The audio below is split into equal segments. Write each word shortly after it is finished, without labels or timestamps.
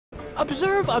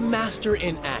Observe a master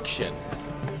in action.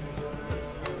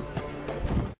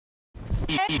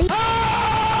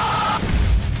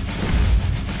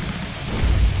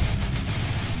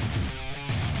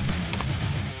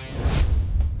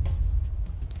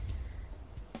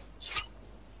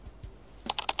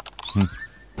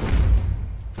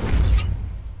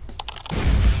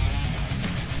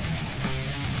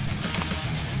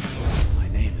 My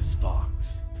name is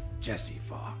Fox. Jesse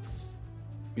Fox.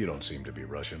 You don't seem to be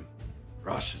Russian.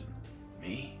 Russian?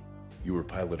 Me? You were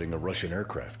piloting a Russian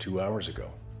aircraft 2 hours ago.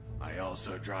 I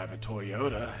also drive a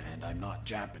Toyota, and I'm not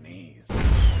Japanese.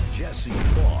 Jesse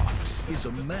Fox is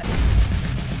a man.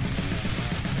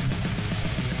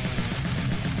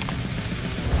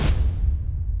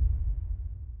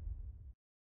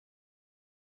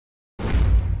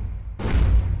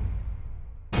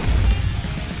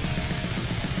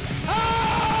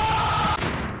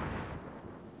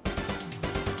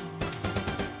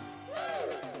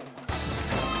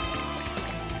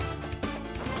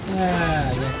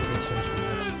 Nie chcę tej książki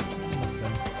grać. Nie ma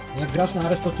sensu. Jak grasz na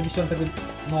resztę, oczywiście on tego...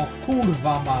 No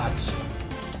kurwa mać!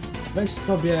 Weź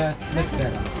sobie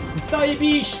Nektera.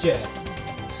 Zajebiście!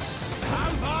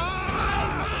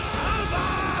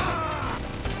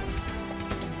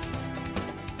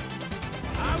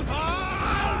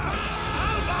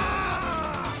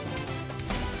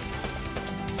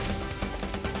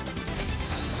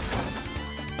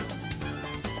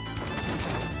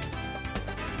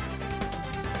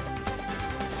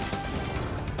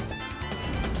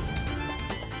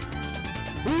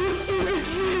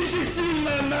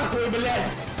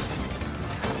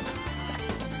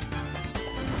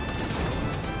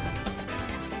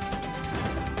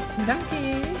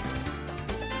 Danke.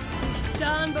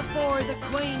 Stand before the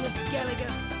Queen of Skellige.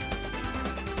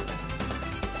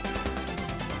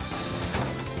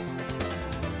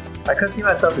 I could see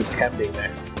myself as Cam being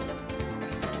nice.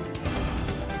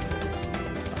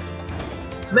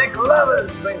 Snake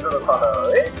lovers, things on the photo.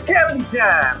 It's Cam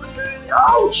Jam!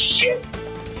 Oh shit!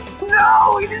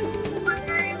 No, he didn't do my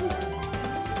name!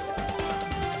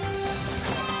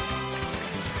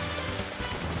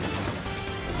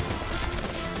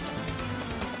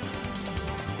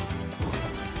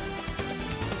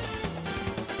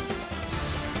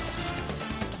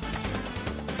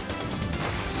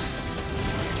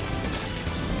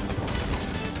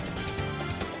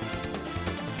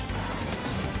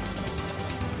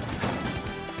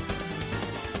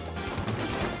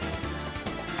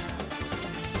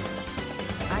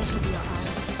 I shall be your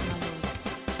eyes, my lord.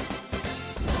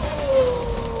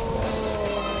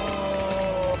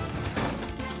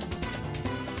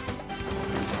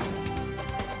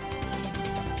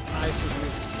 I shall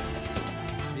win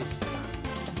this time.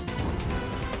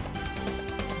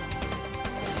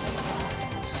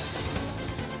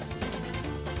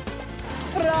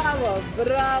 Brawo,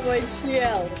 brawo,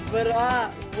 Śmiel,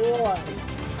 brawo.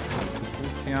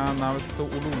 Dyskusja nawet w tą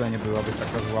ululę nie byłaby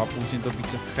taka zła. Później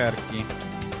dobicie z herki.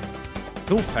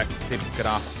 Dupek typ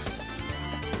gra.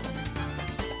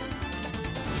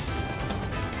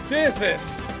 Jesus!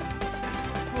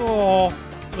 O,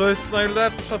 to jest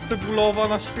najlepsza cebulowa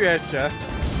na świecie.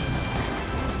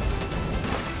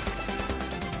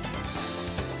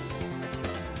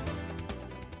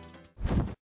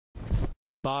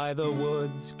 By the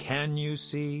woods can you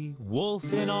see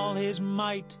Wolf in all his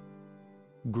might,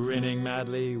 grinning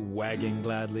madly, wagging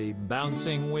gladly,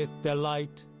 bouncing with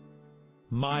delight.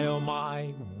 My oh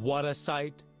my, what a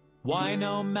sight! Why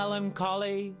no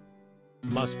melancholy?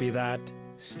 Must be that,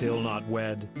 still not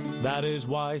wed, that is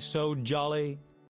why so jolly.